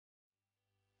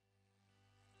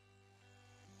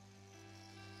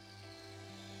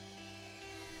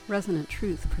Resonant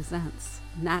Truth presents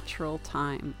Natural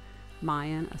Time,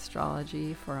 Mayan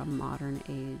Astrology for a Modern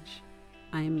Age.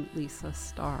 I'm Lisa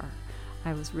Starr.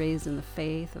 I was raised in the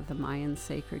faith of the Mayan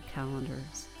sacred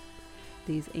calendars.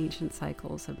 These ancient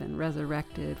cycles have been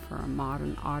resurrected for a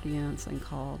modern audience and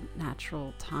called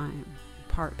natural time, in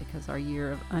part because our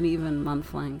year of uneven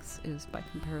month lengths is, by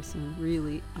comparison,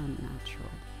 really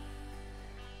unnatural.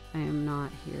 I am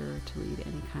not here to lead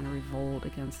any kind of revolt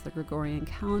against the Gregorian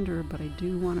calendar, but I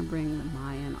do want to bring the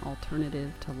Mayan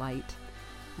alternative to light.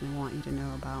 And I want you to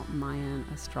know about Mayan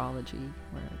astrology,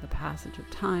 where the passage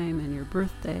of time and your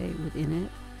birthday within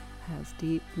it has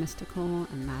deep mystical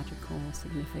and magical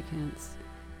significance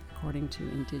according to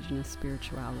indigenous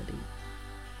spirituality.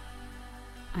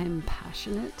 I am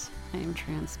passionate, I am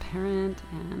transparent,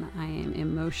 and I am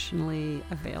emotionally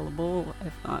available,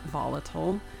 if not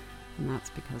volatile. And that's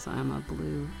because I'm a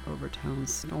blue overtone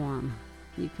storm.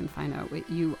 You can find out what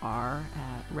you are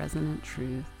at Resonant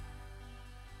Truth.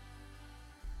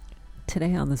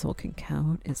 Today on the Tzolk'in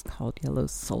Count is called Yellow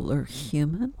Solar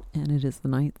Human, and it is the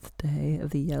 9th day of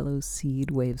the Yellow Seed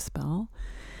Wave Spell,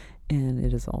 and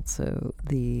it is also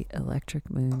the Electric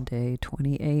Moon Day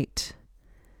 28.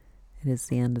 It is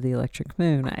the end of the Electric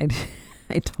Moon.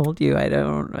 I told you I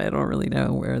don't really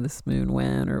know where this moon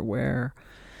went or where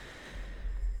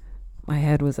my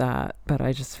head was at, but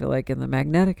I just feel like in the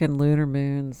magnetic and lunar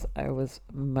moons, I was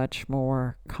much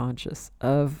more conscious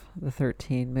of the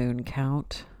 13 moon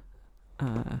count.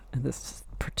 And this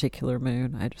particular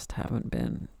moon, I just haven't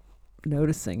been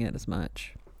noticing it as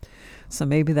much. So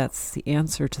maybe that's the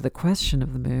answer to the question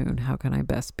of the moon. How can I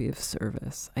best be of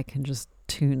service? I can just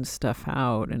tune stuff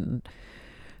out and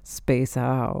space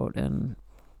out and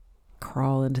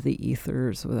crawl into the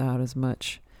ethers without as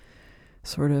much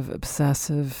sort of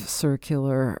obsessive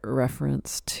circular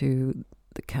reference to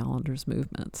the calendar's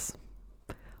movements.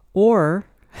 Or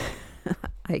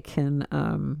I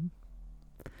can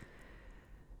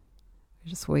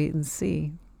just wait and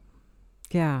see.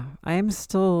 Yeah, I am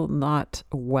still not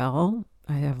well.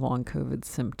 I have long COVID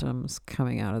symptoms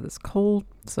coming out of this cold.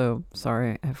 So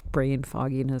sorry, I have brain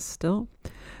fogginess still.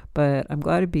 But I'm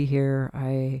glad to be here.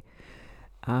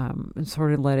 I'm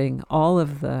sort of letting all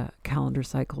of the calendar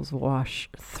cycles wash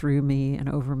through me and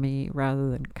over me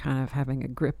rather than kind of having a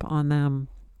grip on them.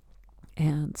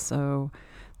 And so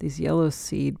these yellow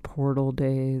seed portal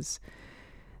days,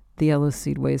 the yellow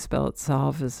seed wave spell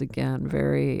itself is again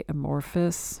very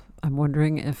amorphous. I'm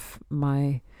wondering if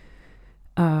my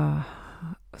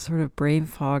sort of brain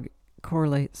fog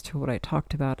correlates to what I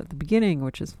talked about at the beginning,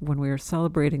 which is when we were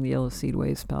celebrating the yellow seed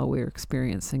wave spell, we were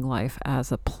experiencing life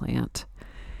as a plant.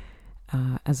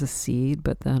 As a seed,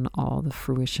 but then all the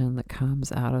fruition that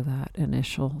comes out of that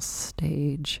initial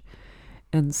stage.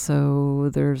 And so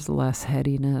there's less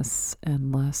headiness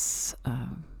and less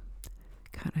kind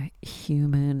of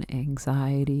human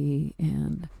anxiety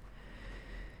and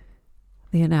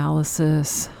the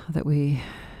analysis that we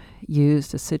use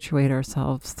to situate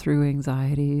ourselves through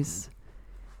anxieties.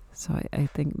 So I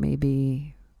think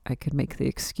maybe I could make the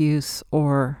excuse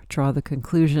or draw the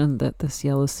conclusion that this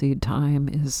yellow seed time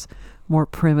is more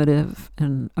primitive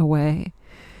in a way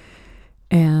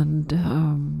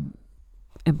and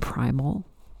primal.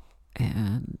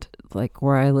 And like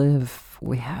where I live,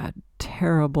 we had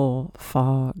terrible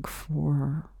fog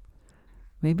for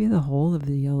maybe the whole of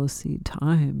the yellow seed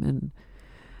time. And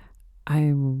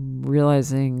I'm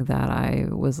realizing that I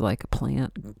was like a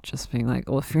plant, just being like,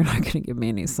 well, if you're not going to give me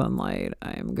any sunlight,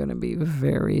 I'm going to be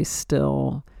very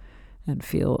still and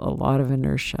feel a lot of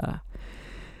inertia.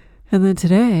 And then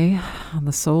today, on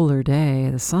the solar day,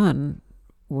 the sun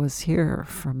was here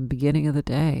from beginning of the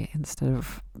day. Instead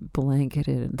of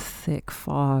blanketed in thick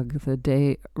fog, the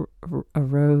day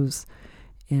arose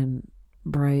in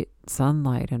bright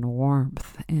sunlight and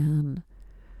warmth. And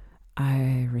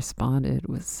I responded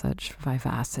with such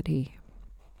vivacity.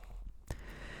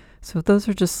 So those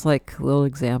are just like little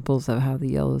examples of how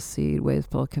the yellow seed wave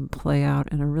spell can play out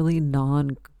in a really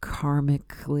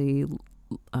non-karmically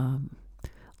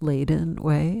laden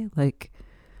way. Like,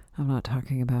 I'm not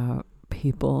talking about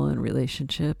people and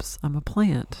relationships. I'm a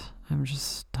plant. I'm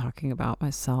just talking about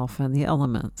myself and the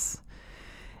elements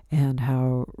and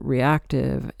how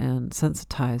reactive and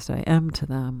sensitized I am to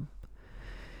them.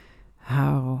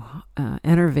 How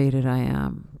enervated I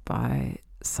am by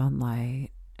sunlight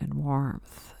and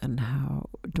warmth, and how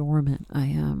dormant I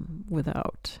am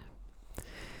without.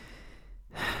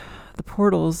 The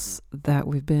portals that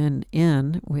we've been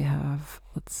in, we have,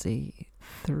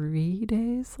 3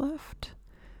 days left.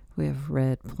 We have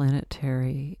red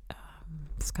planetary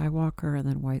Skywalker, and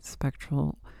then white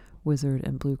spectral wizard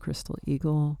and blue crystal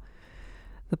eagle.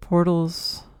 The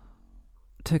portals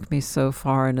took me so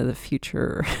far into the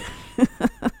future.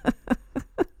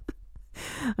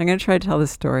 I'm going to try to tell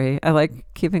this story. I like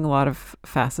keeping a lot of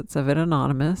facets of it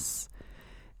anonymous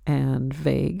and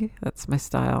vague. That's my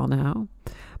style now.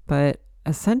 But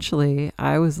essentially,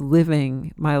 I was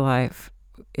living my life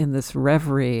in this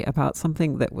reverie about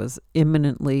something that was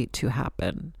imminently to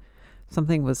happen.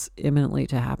 Something was imminently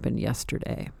to happen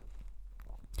yesterday.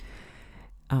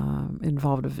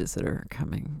 Involved a visitor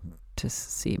coming to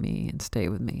see me and stay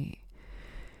with me.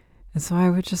 And so I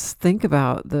would just think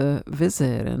about the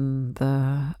visit and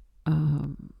the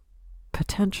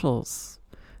potentials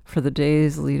for the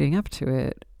days leading up to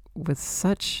it with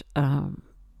such, I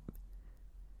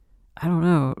don't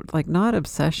know, like not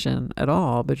obsession at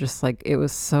all, but just like it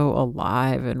was so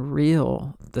alive and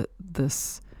real that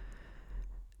this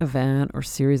event or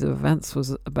series of events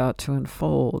was about to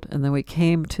unfold. And then we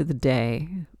came to the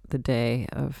day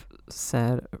of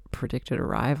said predicted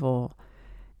arrival,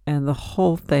 and the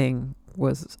whole thing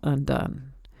was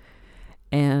undone.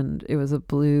 And it was a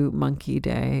blue monkey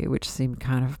day, which seemed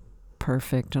kind of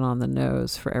perfect and on the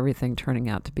nose for everything turning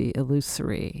out to be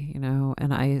illusory,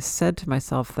 And I said to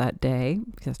myself that day,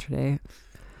 yesterday,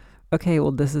 okay,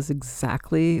 well, this is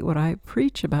exactly what I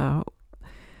preach about.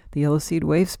 The yellow seed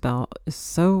wave spell is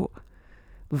so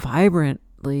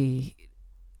vibrantly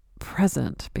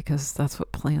present because that's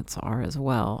what plants are as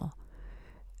well.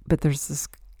 But there's this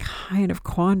kind of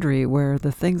quandary where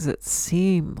the things that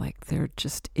seem like they're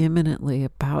just imminently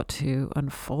about to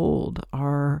unfold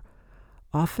are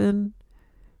often,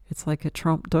 it's like a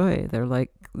trompe l'oeil. They're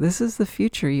like, this is the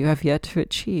future you have yet to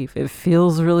achieve. It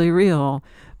feels really real,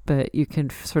 but you can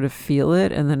sort of feel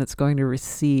it, and then it's going to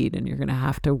recede, and you're going to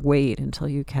have to wait until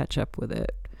you catch up with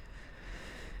it.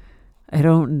 I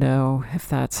don't know if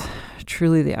that's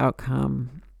truly the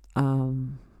outcome.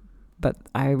 But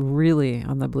I really,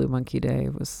 on the Blue Monkey Day,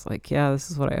 was like, yeah, this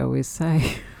is what I always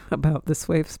say about this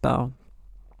wave spell.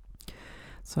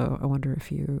 So I wonder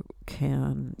if you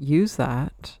can use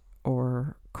that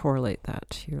or correlate that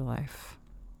to your life.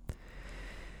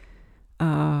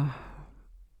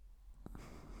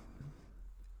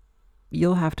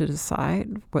 You'll have to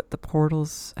decide what the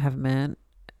portals have meant,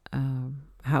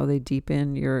 how they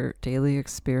deepen your daily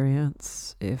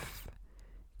experience, if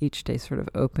each day sort of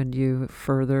opened you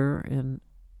further in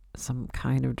some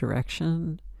kind of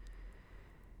direction.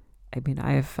 I mean,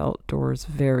 I have felt doors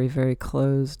very, very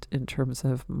closed in terms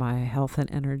of my health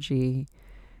and energy,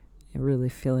 and really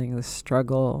feeling the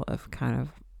struggle of kind of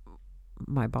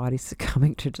my body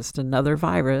succumbing to just another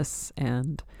virus,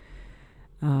 and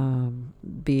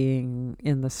being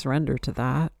in the surrender to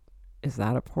that. Is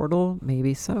that a portal?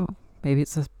 Maybe so. Maybe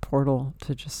it's a portal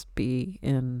to just be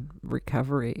in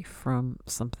recovery from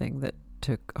something that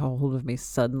took a hold of me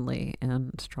suddenly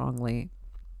and strongly.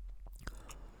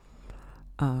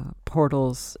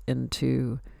 Portals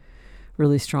into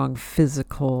really strong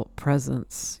physical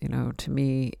presence. To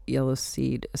me, yellow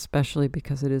seed, especially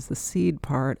because it is the seed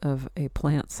part of a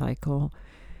plant cycle,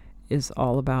 is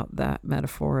all about that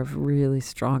metaphor of really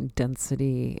strong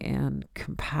density and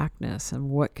compactness. And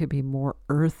what could be more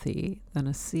earthy than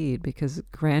a seed? Because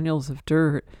granules of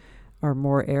dirt are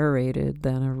more aerated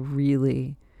than a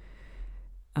really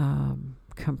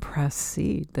compressed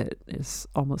seed that is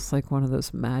almost like one of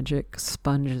those magic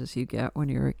sponges you get when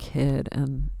you're a kid,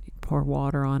 and you pour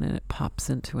water on it and it pops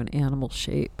into an animal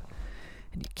shape.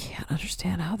 And you can't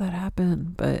understand how that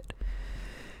happened, but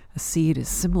a seed is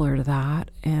similar to that.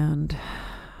 And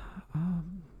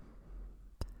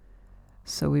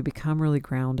so we become really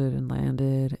grounded and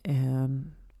landed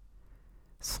and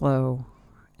slow,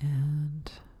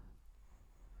 and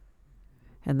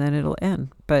then it'll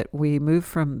end. But we move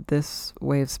from this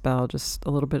wave spell just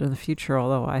a little bit in the future,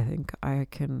 although I think I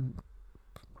can,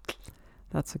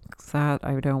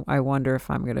 I wonder if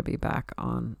I'm going to be back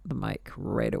on the mic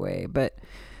right away, but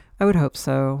I would hope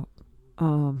so.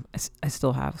 I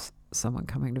still have someone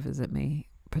coming to visit me,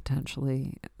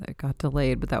 potentially. It got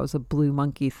delayed, but that was a blue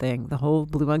monkey thing. The whole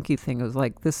blue monkey thing was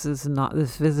like, this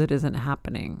visit isn't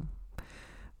happening.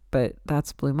 But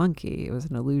that's blue monkey. It was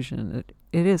an illusion.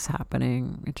 It is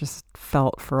happening. It just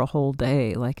felt for a whole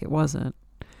day like it wasn't.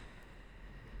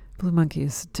 Blue monkey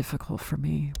is difficult for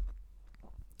me.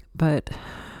 But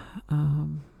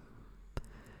the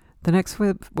next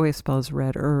wave spell is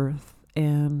red earth,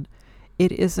 and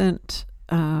it isn't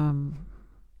the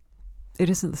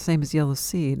same as yellow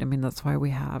seed. I mean, that's why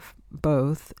we have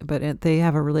both, but they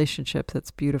have a relationship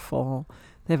that's beautiful.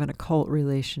 They have an occult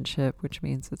relationship, which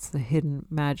means it's the hidden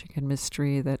magic and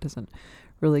mystery that doesn't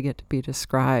really get to be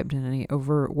described in any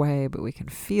overt way, but we can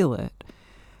feel it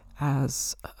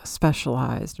as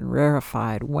specialized and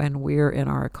rarefied when we're in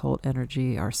our occult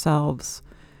energy ourselves,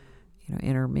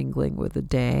 intermingling with a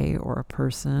day or a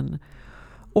person,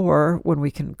 or when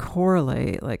we can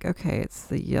correlate, like, okay, it's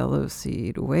the yellow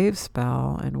seed wave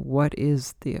spell, and what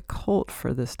is the occult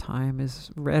for this time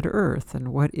is red earth. And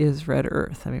what is red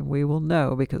earth? I mean, we will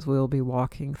know because we'll be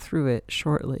walking through it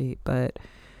shortly, but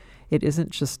it isn't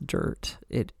just dirt.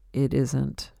 It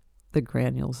isn't the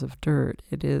granules of dirt.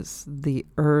 It is the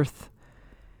earth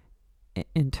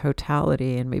in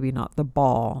totality, and maybe not the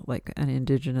ball, like an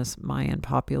indigenous Mayan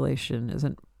population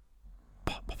isn't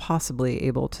possibly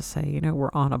able to say, we're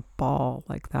on a ball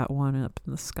like that one up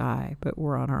in the sky, but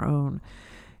we're on our own.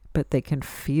 But they can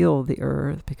feel the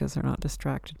earth because they're not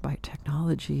distracted by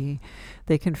technology.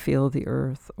 They can feel the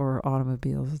earth or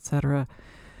automobiles, etc.,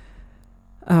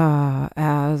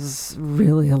 as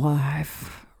really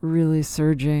alive, really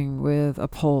surging with a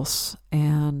pulse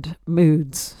and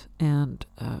moods and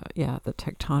the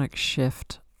tectonic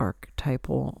shift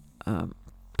archetypal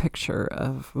picture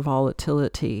of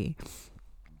volatility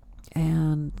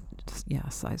and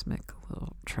seismic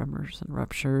little tremors and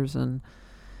ruptures and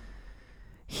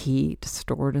heat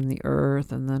stored in the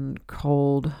earth and then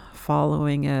cold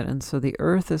following it. And so the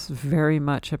earth is very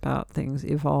much about things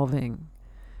evolving.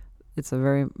 It's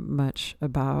very much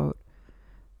about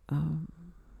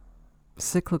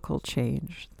cyclical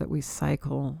change, that we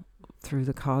cycle through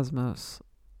the cosmos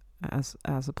as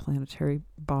a planetary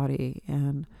body,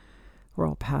 and we're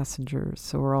all passengers,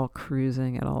 so we're all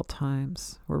cruising at all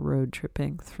times. We're road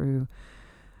tripping through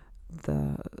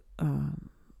the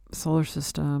solar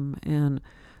system, and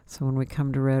so when we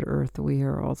come to red earth, we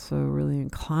are also really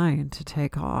inclined to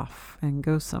take off and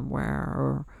go somewhere,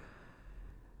 or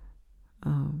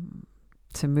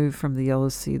to move from the yellow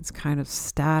seed's kind of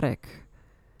static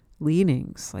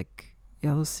leanings. Like,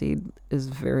 yellow seed is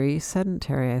very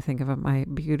sedentary. I think of my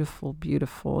beautiful,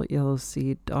 beautiful yellow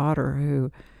seed daughter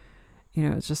who,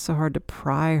 it's just so hard to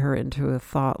pry her into a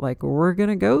thought like, we're going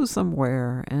to go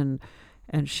somewhere. And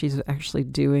she's actually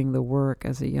doing the work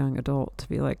as a young adult to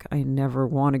be like, I never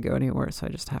want to go anywhere, so I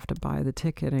just have to buy the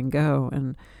ticket and go.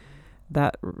 And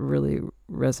that really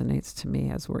resonates to me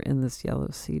as we're in this yellow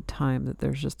seed time, that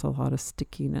there's just a lot of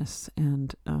stickiness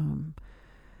and,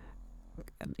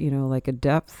 like a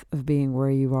depth of being where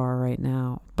you are right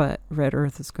now. But red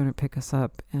earth is going to pick us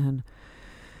up and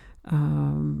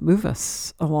move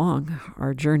us along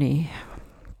our journey.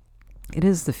 It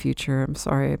is the future. I'm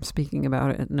sorry I'm speaking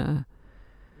about it in a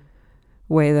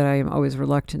way that I am always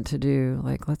reluctant to do.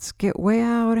 Like, let's get way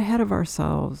out ahead of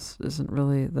ourselves isn't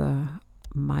really the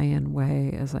Mayan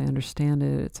way as I understand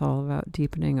it. It's all about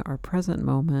deepening our present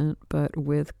moment, but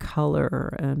with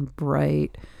color and a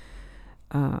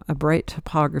bright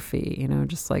topography,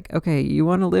 just like, okay, you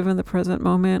want to live in the present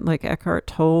moment, like Eckhart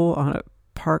Tolle on a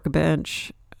park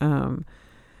bench,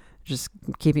 just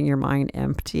keeping your mind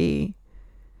empty.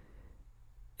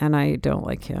 And I don't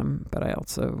like him, but I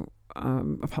also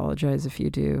apologize if you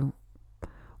do.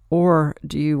 Or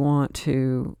do you want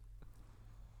to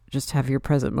just have your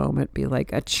present moment be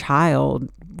like a child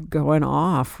going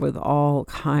off with all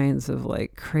kinds of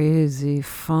like crazy,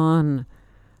 fun,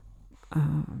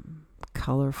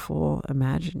 colorful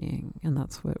imagining? And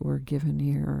that's what we're given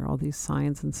here, all these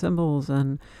signs and symbols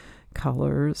and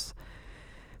colors,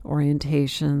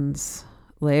 orientations,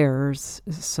 layers,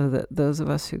 so that those of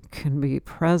us who can be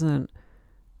present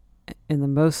in the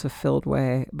most fulfilled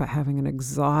way by having an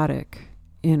exotic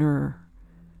inner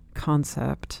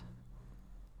concept,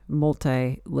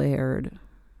 multi-layered,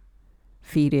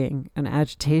 feeding an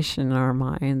agitation in our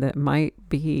mind that might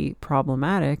be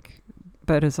problematic,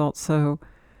 but is also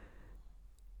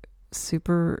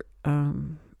super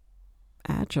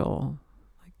agile.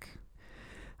 Like,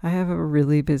 I have a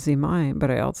really busy mind, but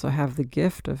I also have the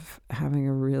gift of having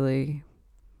a really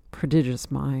prodigious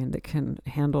mind that can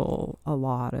handle a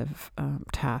lot of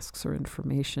tasks or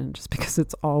information, just because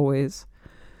it's always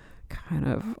kind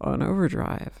of on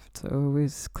overdrive. It's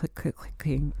always click, click,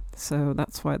 clicking. So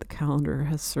that's why the calendar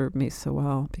has served me so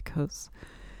well, because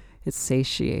it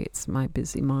satiates my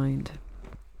busy mind.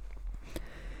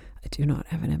 I do not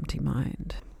have an empty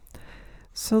mind.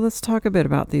 So let's talk a bit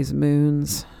about these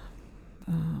moons.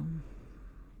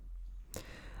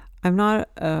 I'm not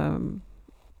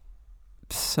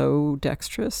so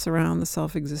dexterous around the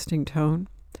self-existing tone.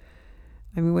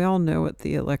 I mean, we all know what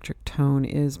the electric tone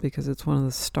is because it's one of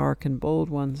the stark and bold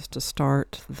ones to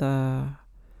start the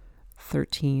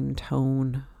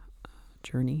 13-tone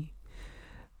journey.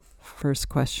 First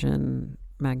question,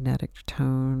 magnetic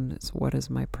tone, is what is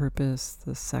my purpose?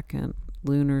 The second,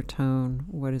 lunar tone,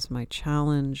 what is my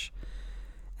challenge?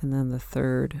 And then the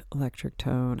third electric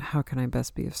tone, how can I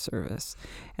best be of service?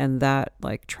 And that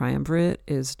like triumvirate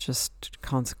is just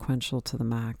consequential to the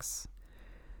max.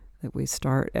 That we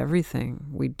start everything.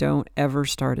 We don't ever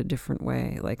start a different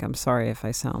way. Like, I'm sorry if I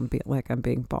sound like I'm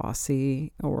being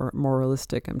bossy or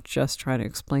moralistic. I'm just trying to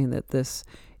explain that this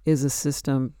is a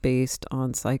system based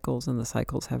on cycles, and the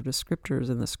cycles have descriptors,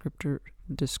 and the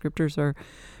descriptors are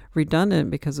redundant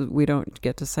because we don't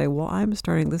get to say, well, I'm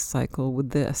starting this cycle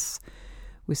with this.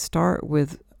 We start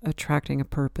with attracting a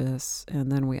purpose,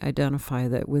 and then we identify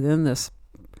that within this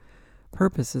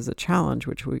purpose is a challenge,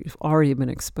 which we've already been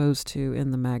exposed to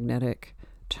in the magnetic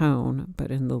tone,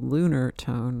 but in the lunar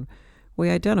tone, we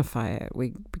identify it.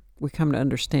 We come to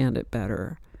understand it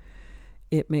better.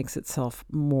 It makes itself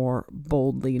more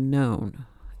boldly known,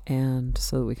 and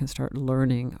so we can start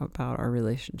learning about our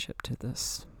relationship to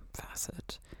this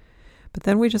facet. But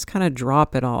then we just kind of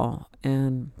drop it all,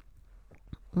 and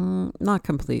not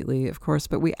completely, of course,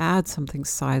 but we add something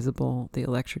sizable, the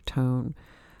electric tone.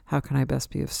 How can I best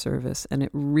be of service? And it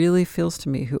really feels to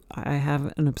me, I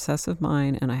have an obsessive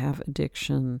mind and I have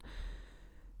addiction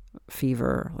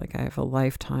fever. Like, I have a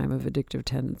lifetime of addictive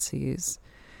tendencies.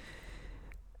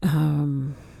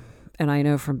 And I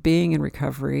know from being in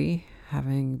recovery,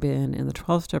 having been in the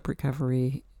 12-step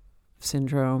recovery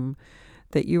syndrome,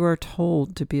 that you are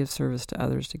told to be of service to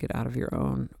others to get out of your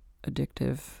own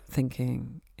addictive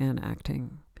thinking and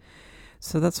acting.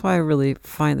 So that's why I really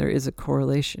find there is a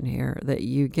correlation here, that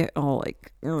you get all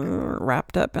like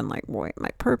wrapped up in like, boy, my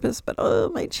purpose, but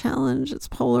my challenge, it's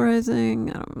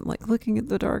polarizing. I'm like looking at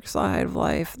the dark side of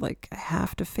life. Like, I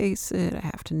have to face it. I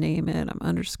have to name it. I'm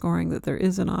underscoring that there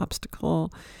is an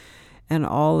obstacle, and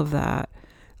all of that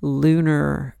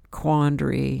lunar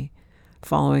quandary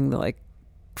following the like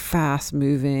fast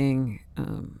moving,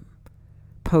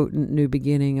 potent new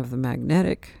beginning of the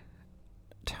magnetic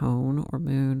tone or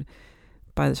moon.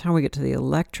 By the time we get to the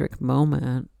electric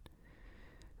moment,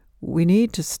 we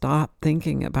need to stop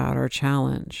thinking about our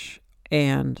challenge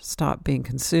and stop being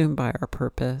consumed by our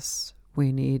purpose.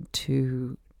 We need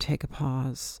to take a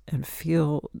pause and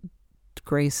feel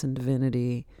grace and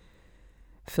divinity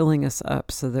filling us up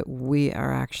so that we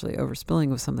are actually overspilling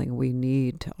with something we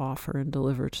need to offer and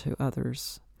deliver to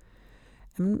others.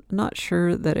 I'm not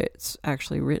sure that it's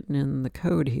actually written in the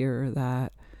code here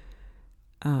that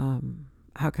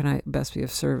how can I best be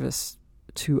of service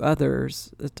to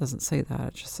others? It doesn't say that.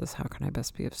 It just says, how can I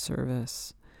best be of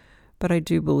service? But I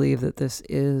do believe that this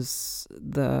is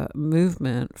the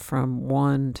movement from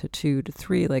 1 to 2 to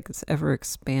 3, like it's ever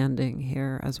expanding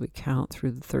here as we count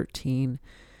through the 13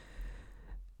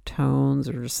 tones,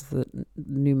 or just the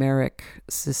numeric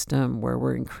system where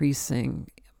we're increasing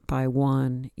by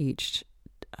 1 each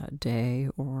day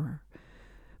or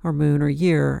moon or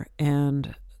year.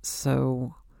 And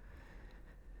so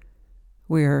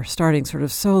we're starting sort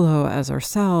of solo as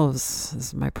ourselves. This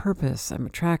is my purpose. I'm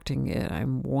attracting it.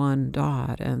 I'm one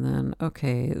dot. And then,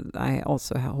 okay, I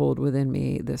also hold within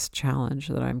me this challenge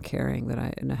that I'm carrying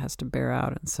and it has to bear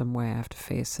out in some way. I have to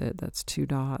face it. That's 2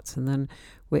 dots. And then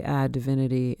we add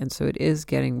divinity. And so it is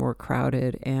getting more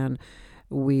crowded, and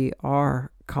we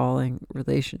are calling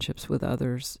relationships with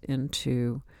others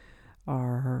into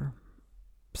our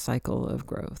cycle of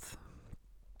growth.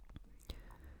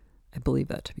 I believe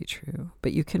that to be true.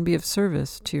 But you can be of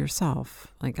service to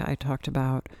yourself. Like I talked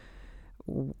about,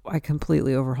 I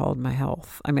completely overhauled my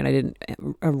health. I mean, I didn't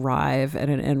arrive at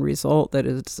an end result that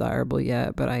is desirable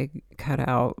yet, but I cut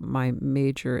out my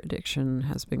major addiction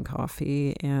has been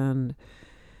coffee and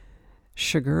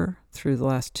sugar through the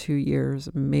last 2 years.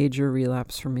 A major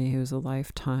relapse for me, who's a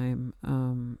lifetime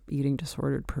eating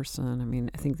disordered person. I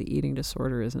mean, I think the eating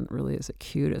disorder isn't really as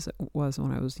acute as it was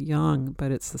when I was young,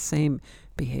 but it's the same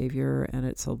behavior, and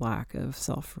it's a lack of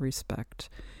self-respect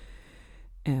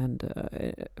and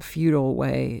a futile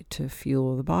way to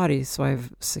fuel the body. So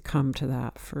I've succumbed to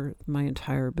that for my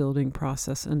entire building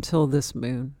process until this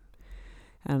moon,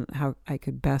 and how I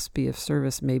could best be of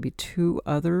service maybe to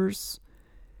others.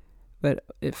 But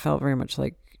it felt very much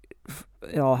like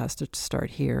it all has to start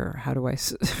here. How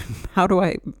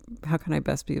can I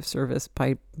best be of service?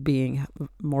 By being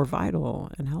more vital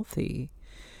and healthy.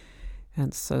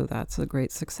 And so that's a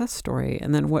great success story.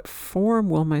 And then what form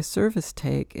will my service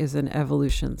take is an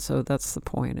evolution. So that's the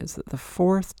point, is that the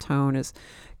 4th tone it's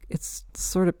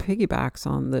sort of piggybacks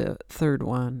on the 3rd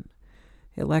one.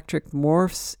 Electric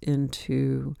morphs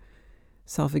into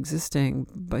self-existing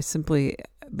by simply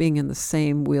being in the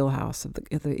same wheelhouse of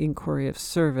the inquiry of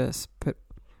service, but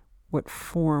what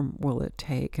form will it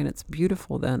take? And it's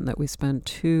beautiful then that we spend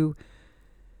 2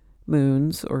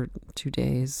 moons or 2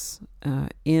 days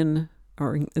in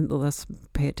let's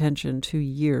pay attention to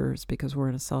years, because we're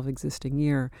in a self-existing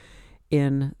year,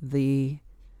 in the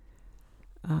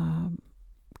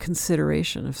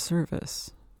consideration of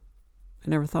service. I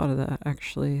never thought of that,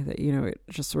 actually, that, it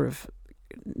just sort of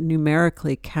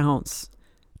numerically counts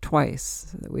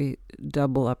twice, that we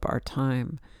double up our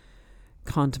time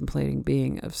contemplating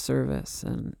being of service,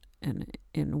 and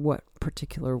in what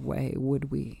particular way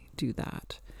would we do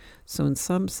that. So in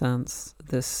some sense,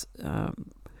 this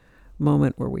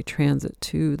moment where we transit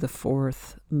to the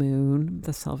fourth moon,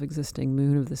 the self-existing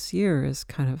moon of this year, is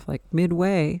kind of like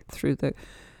midway through the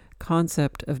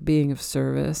concept of being of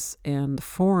service, and the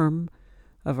form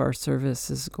of our service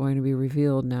is going to be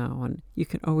revealed now, and you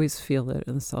can always feel it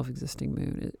in the self-existing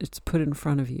moon. It's put in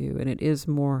front of you, and it is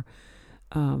more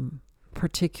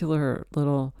particular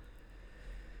little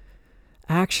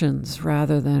actions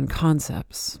rather than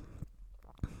concepts,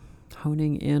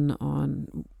 honing in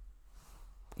on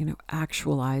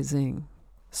actualizing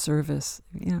service,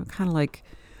 kind of like,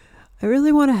 I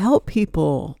really want to help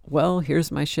people. Well,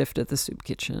 here's my shift at the soup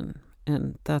kitchen.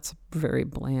 And that's a very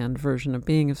bland version of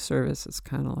being of service. It's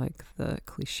kind of like the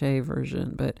cliche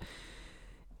version, but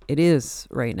it is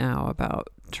right now about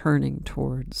turning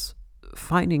towards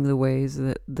finding the ways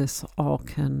that this all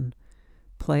can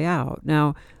play out.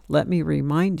 Now, let me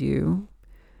remind you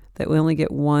that we only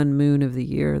get one moon of the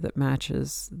year that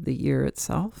matches the year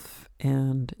itself,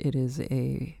 and it is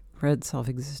a red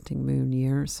self-existing moon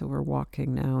year, so we're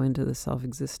walking now into the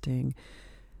self-existing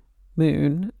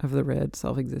moon of the red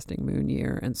self-existing moon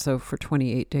year. And so for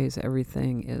 28 days,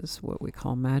 everything is what we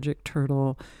call magic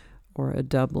turtle, or a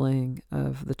doubling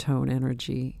of the tone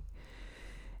energy.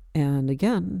 And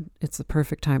again, it's the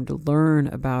perfect time to learn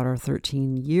about our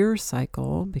 13-year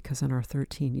cycle, because in our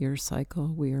 13-year cycle,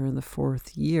 we are in the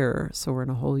fourth year. So we're in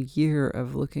a whole year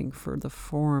of looking for the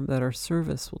form that our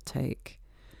service will take.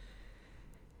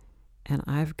 And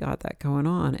I've got that going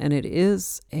on. And it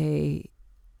is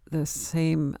the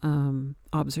same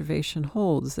observation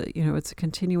holds, that, it's a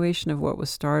continuation of what was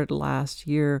started last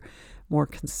year, more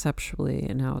conceptually,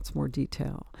 and now it's more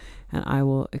detail. And I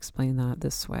will explain that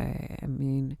this way. I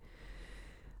mean,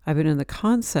 I've been in the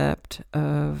concept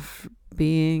of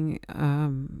being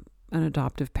an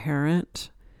adoptive parent,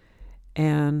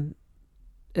 and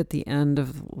at the end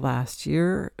of last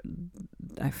year,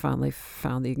 I finally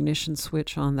found the ignition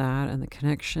switch on that and the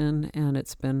connection, and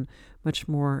it's been much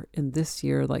more in this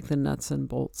year like the nuts and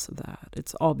bolts of that.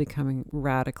 It's all becoming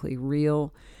radically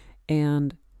real,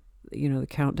 and the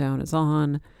countdown is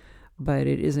on, but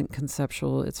it isn't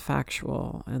conceptual, it's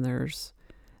factual, and there's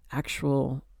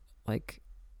actual, like,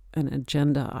 an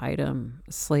agenda item,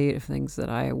 a slate of things that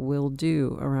I will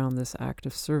do around this act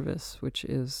of service, which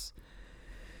is,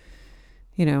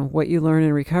 what you learn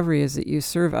in recovery is that you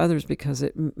serve others because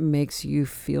it makes you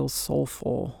feel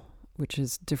soulful, which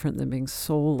is different than being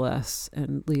soulless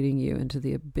and leading you into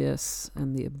the abyss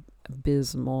and the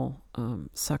abysmal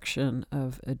suction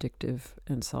of addictive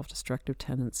and self-destructive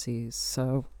tendencies.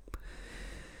 So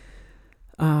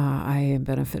I am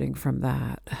benefiting from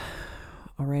that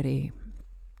already.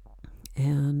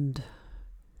 And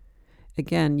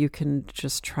again, you can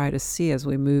just try to see, as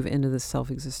we move into the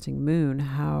self-existing moon,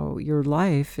 how your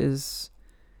life is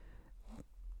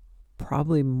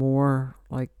probably more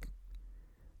like,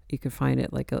 you could find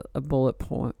it like a bullet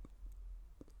point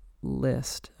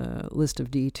list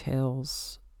of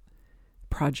details,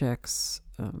 projects,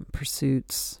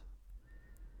 pursuits,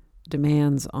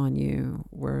 demands on you,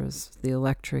 whereas the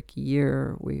electric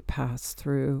year we passed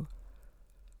through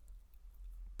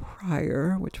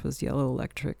prior, which was yellow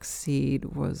electric seed,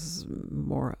 was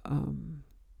more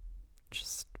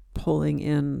just pulling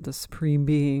in the supreme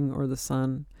being or the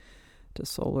sun to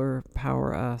solar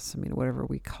power us. I mean, whatever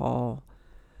we call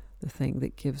the thing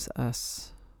that gives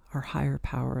us our higher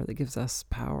power, that gives us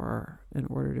power in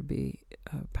order to be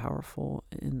powerful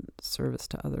in service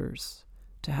to others,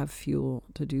 to have fuel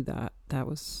to do that. That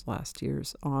was last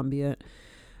year's ambient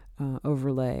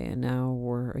overlay, and now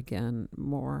we're again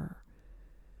more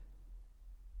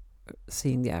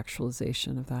seeing the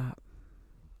actualization of that.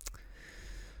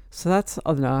 So that's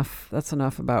enough. That's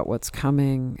enough about what's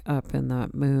coming up in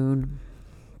that moon.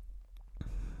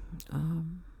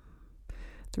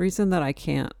 The reason that I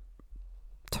can't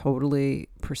totally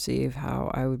perceive how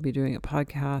I would be doing a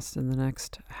podcast in the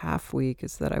next half week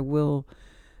is that I will,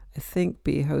 I think,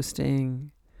 be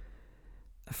hosting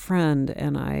a friend,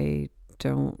 and I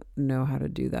don't know how to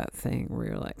do that thing where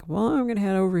you're like, well, I'm going to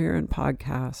head over here and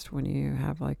podcast when you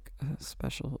have like a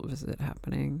special visit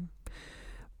happening.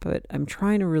 But I'm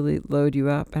trying to really load you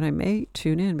up, and I may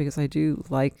tune in because I do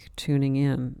like tuning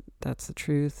in. That's the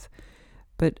truth.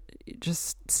 But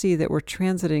just see that we're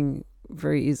transiting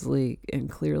very easily and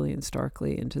clearly and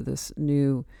starkly into this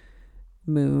new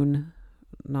moon,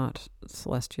 not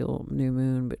celestial new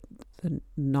moon, but the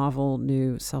novel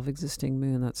new self-existing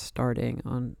moon that's starting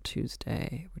on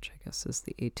Tuesday, which I guess is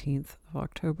the 18th of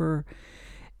October.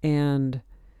 And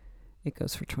it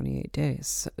goes for 28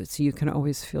 days. So you can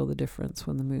always feel the difference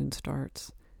when the moon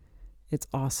starts. It's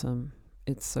awesome.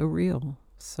 It's so real.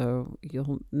 So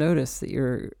you'll notice that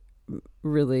you're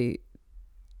really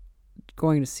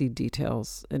going to see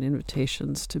details and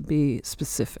invitations to be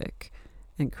specific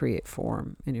and create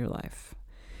form in your life.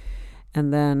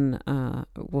 And then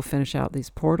we'll finish out these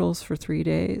portals for 3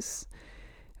 days.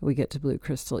 We get to Blue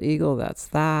Crystal Eagle, that's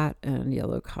that. And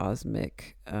Yellow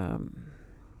Cosmic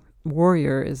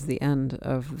Warrior is the end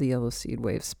of the Yellow Seed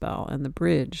Wave spell and the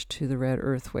bridge to the Red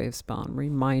Earth Wave spell,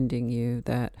 reminding you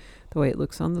that the way it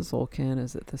looks on the Tzolk'in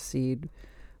is that the seed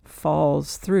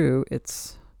falls through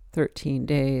its 13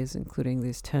 days, including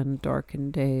these 10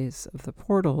 darkened days of the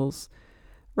portals,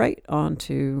 right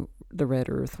onto the Red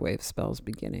Earth Wave spell's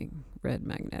beginning, Red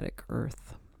Magnetic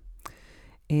Earth.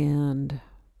 And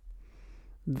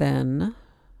then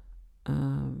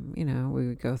we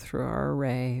would go through our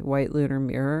array, White Lunar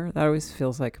Mirror. That always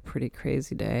feels like a pretty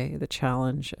crazy day, the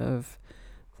challenge of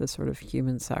the sort of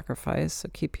human sacrifice. So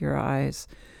keep your eyes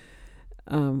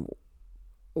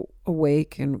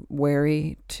awake and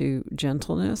wary to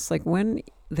gentleness. Like when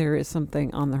there is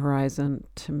something on the horizon,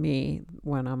 to me,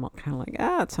 when I'm kind of like,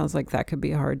 it sounds like that could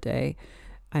be a hard day,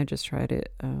 I just try to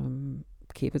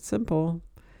keep it simple,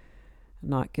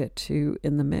 not get too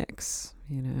in the mix,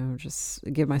 just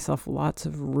give myself lots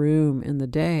of room in the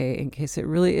day in case it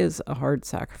really is a hard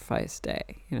sacrifice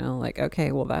day. Like,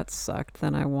 okay, well, that sucked.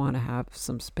 Then I want to have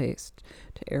some space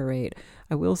to aerate.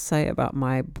 I will say about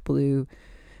my Blue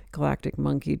Galactic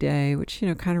Monkey Day, which,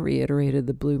 kind of reiterated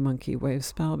the Blue Monkey Wave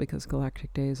spell because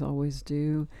Galactic Days always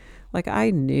do. Like,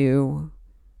 I knew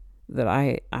that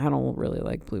I don't really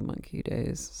like Blue Monkey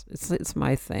Days. It's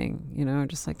my thing,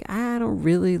 just like, I don't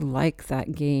really like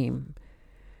that game.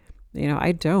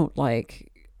 I don't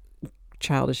like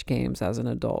childish games as an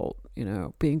adult,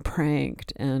 being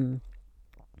pranked and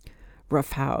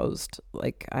roughhoused.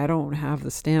 Like, I don't have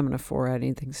the stamina for it. I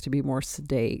need things to be more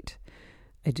sedate.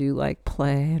 I do like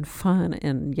play and fun,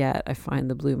 and yet I find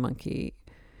the Blue Monkey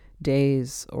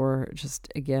Days, or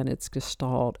just, again, it's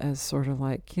gestalt as sort of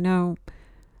like,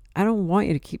 I don't want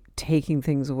you to keep taking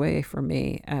things away from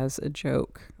me as a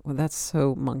joke. Well, that's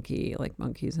so monkey, like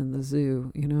monkeys in the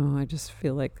zoo, I just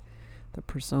feel like the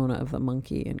persona of the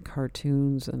monkey in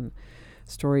cartoons and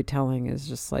storytelling is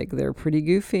just like, they're pretty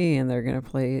goofy and they're going to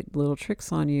play little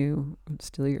tricks on you and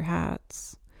steal your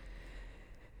hats.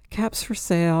 Caps for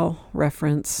Sale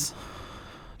reference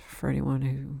for anyone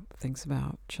who thinks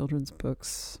about children's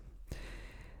books.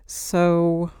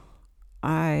 So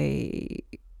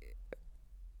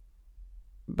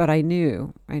but I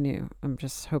knew, I'm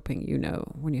just hoping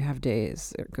when you have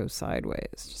days that go sideways,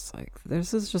 just like,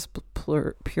 this is just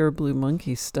pure Blue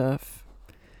Monkey stuff.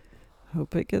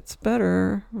 Hope it gets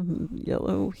better.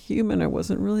 Yellow Human, I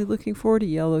wasn't really looking forward to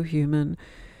Yellow Human.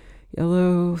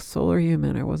 Yellow Solar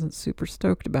Human, I wasn't super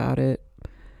stoked about it.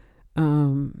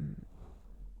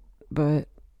 But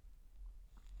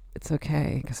it's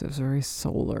okay because it was very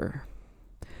solar.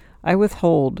 I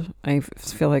withhold. I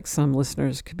feel like some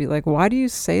listeners could be like, why do you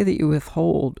say that you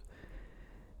withhold?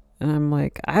 And I'm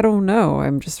like, I don't know.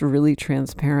 I'm just really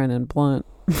transparent and blunt.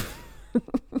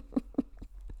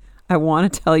 I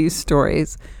want to tell you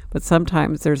stories, but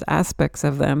sometimes there's aspects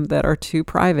of them that are too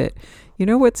private.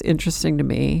 What's interesting to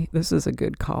me? This is a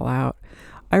good call out.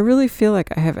 I really feel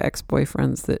like I have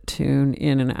ex-boyfriends that tune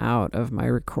in and out of my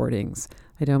recordings.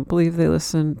 I don't believe they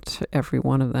listen to every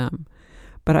one of them.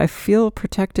 But I feel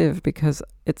protective because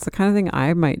it's the kind of thing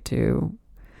I might do.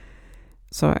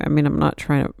 So, I'm not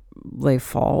trying to lay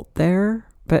fault there,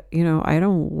 but, I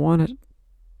don't want to,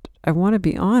 I want to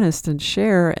be honest and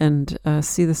share and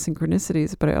see the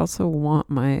synchronicities, but I also want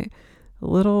my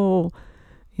little,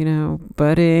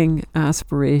 budding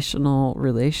aspirational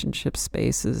relationship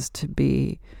spaces to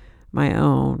be my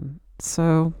own.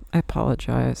 So I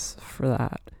apologize for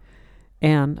that.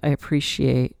 And I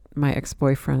appreciate my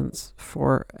ex-boyfriends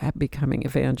for becoming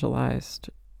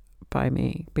evangelized by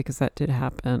me, because that did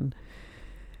happen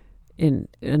in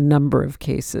a number of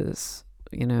cases.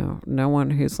 No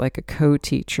one who's like a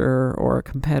co-teacher or a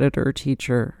competitor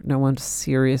teacher, no one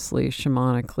seriously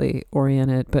shamanically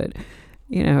oriented, but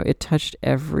it touched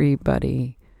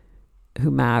everybody who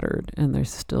mattered, and they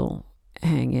still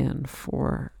hang in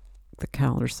for the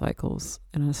calendar cycles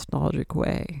in a nostalgic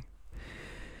way.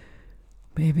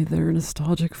 Maybe they're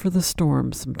nostalgic for the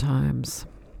storm sometimes.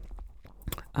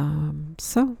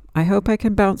 So I hope I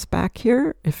can bounce back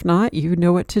here. If not, you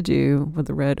know what to do with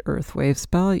the Red Earth Wave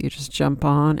spell. You just jump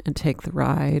on and take the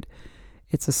ride.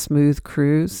 It's a smooth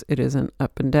cruise. It isn't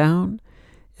up and down.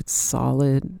 It's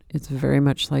solid. It's very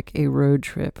much like a road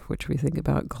trip, which we think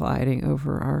about gliding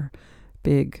over our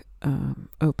big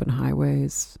open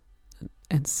highways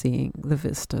and seeing the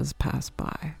vistas pass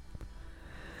by.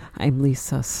 I'm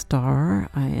Lisa Starr.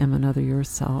 I am another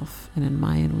yourself, and in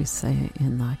Mayan we say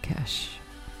in Lakesh.